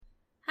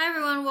Hi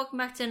everyone, welcome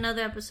back to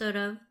another episode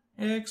of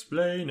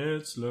Explain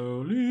It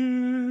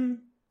Slowly.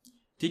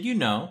 Did you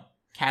know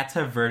cats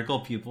have vertical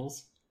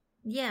pupils?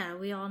 Yeah,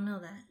 we all know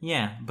that.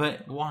 Yeah,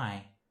 but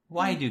why?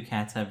 Why do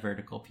cats have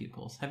vertical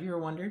pupils? Have you ever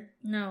wondered?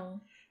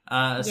 No.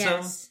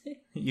 Yes. So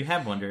you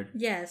have wondered.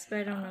 Yes, but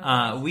I don't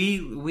know.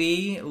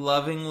 We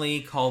lovingly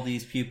call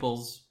these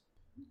pupils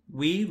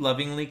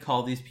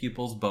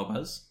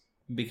bobas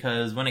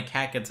because when a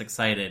cat gets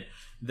excited,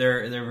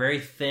 their very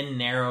thin,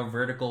 narrow,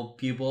 vertical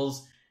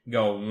pupils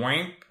go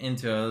whamp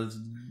into a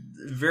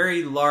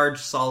very large,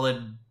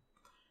 solid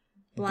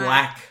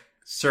black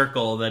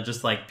circle that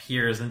just like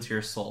peers into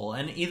your soul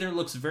and either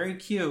looks very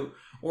cute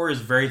or is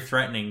very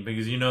threatening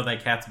because you know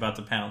that cat's about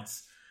to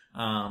pounce.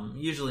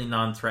 Usually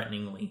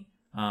non-threateningly.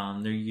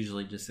 They're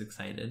usually just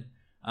excited.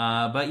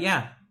 But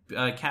yeah,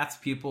 cat's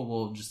pupil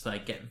will just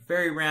like get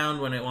very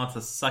round when it wants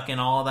to suck in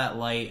all that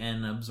light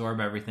and absorb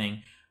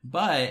everything.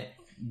 But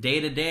day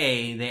to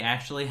day, they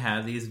actually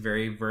have these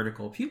very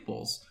vertical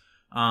pupils.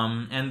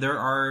 And there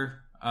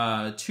are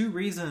two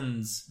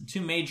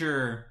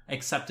major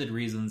accepted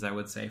reasons, I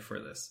would say,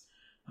 for this.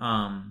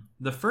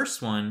 The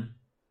first one,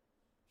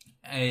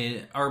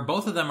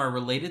 both of them are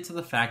related to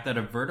the fact that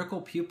a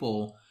vertical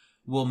pupil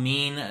will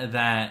mean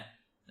that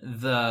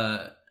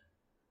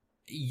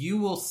you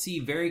will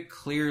see very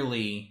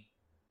clearly,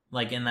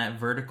 like in that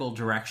vertical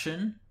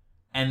direction,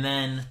 and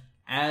then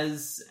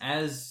as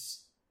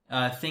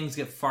things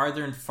get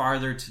farther and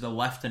farther to the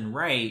left and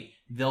right,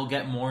 they'll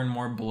get more and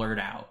more blurred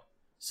out.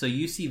 So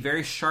you see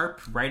very sharp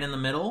right in the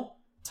middle,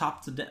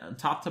 top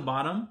to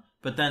bottom,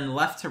 but then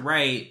left to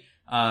right,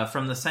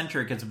 from the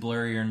center, it gets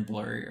blurrier and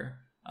blurrier.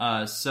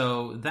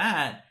 So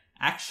that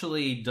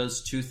actually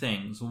does two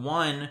things.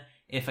 One,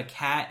 if a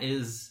cat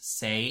is,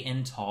 say,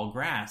 in tall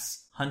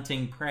grass,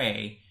 hunting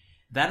prey,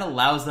 that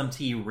allows them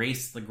to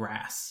erase the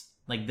grass.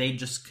 Like, they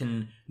just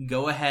can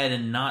go ahead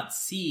and not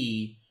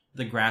see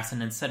the grass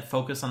and instead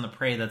focus on the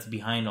prey that's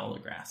behind all the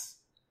grass.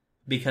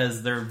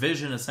 Because their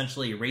vision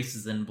essentially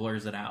erases and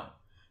blurs it out.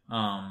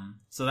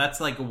 So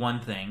that's like one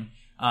thing.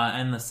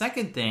 And the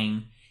second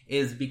thing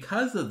is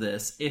because of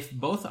this, if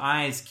both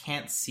eyes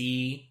can't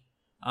see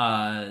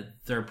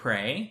their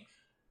prey,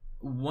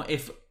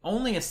 if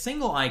only a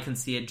single eye can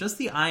see it, just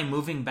the eye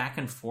moving back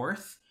and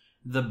forth,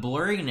 the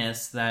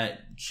blurriness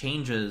that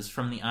changes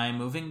from the eye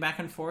moving back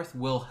and forth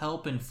will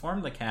help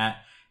inform the cat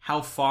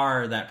how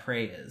far that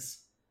prey is.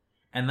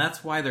 And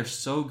that's why they're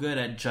so good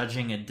at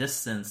judging a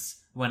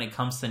distance when it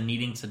comes to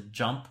needing to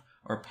jump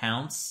or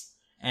pounce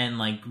and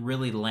like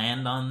really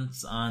land on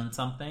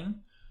something.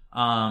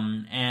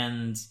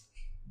 And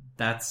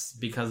that's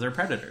because they're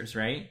predators,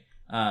 right?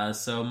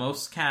 So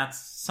most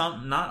cats,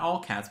 not all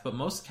cats, but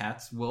most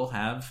cats will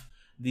have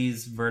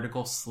these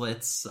vertical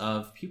slits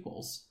of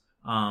pupils.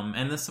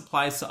 And this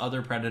applies to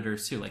other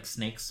predators too, like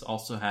snakes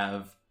also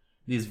have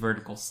these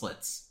vertical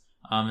slits.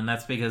 And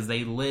that's because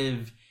they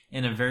live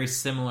in a very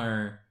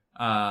similar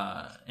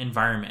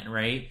environment,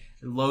 right?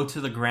 Low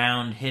to the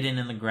ground, hidden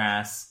in the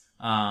grass,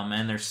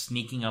 and they're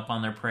sneaking up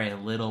on their prey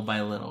little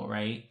by little,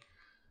 right?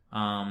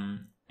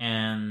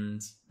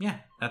 And yeah,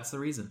 that's the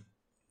reason.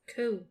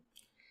 Cool.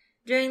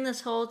 During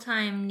this whole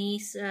time,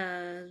 Niece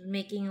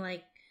making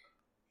like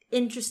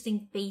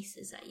interesting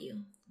faces at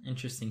you.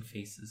 Interesting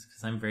faces,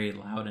 because I'm very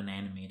loud and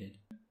animated.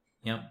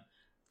 Yep.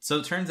 So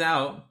it turns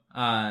out,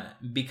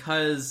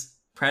 because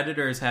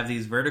predators have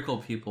these vertical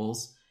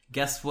pupils,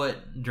 guess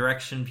what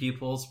direction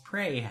pupils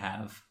prey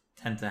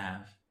tend to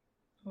have?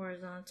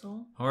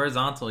 Horizontal.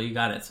 Horizontal, you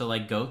got it. So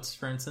like goats,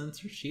 for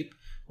instance, or sheep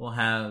will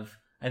have,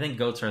 I think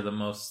goats are the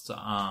most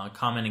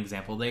common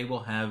example. They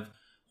will have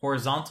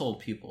horizontal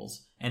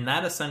pupils, and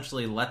that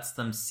essentially lets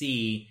them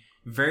see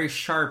very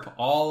sharp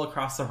all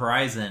across the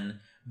horizon,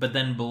 but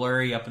then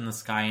blurry up in the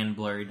sky and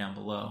blurry down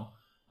below.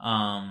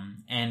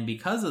 And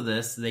because of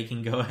this, they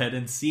can go ahead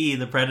and see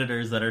the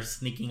predators that are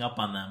sneaking up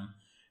on them,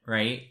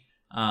 right?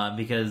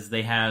 Because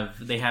they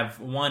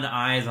have one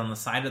eyes on the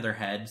side of their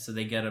head, so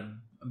they get a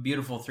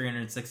beautiful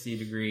 360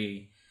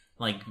 degree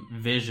like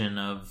vision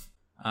of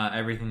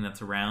everything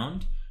that's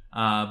around.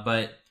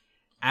 But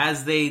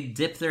as they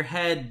dip their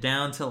head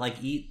down to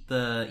like eat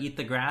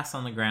the grass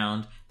on the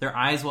ground, their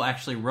eyes will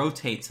actually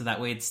rotate so that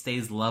way it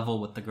stays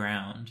level with the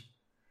ground.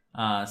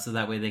 So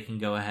that way they can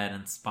go ahead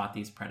and spot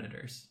these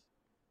predators.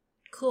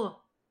 Cool.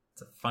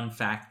 It's a fun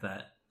fact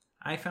that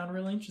I found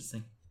really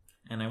interesting,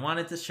 and I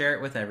wanted to share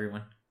it with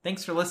everyone.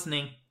 Thanks for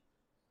listening.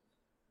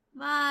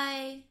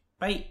 Bye.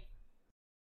 Bye.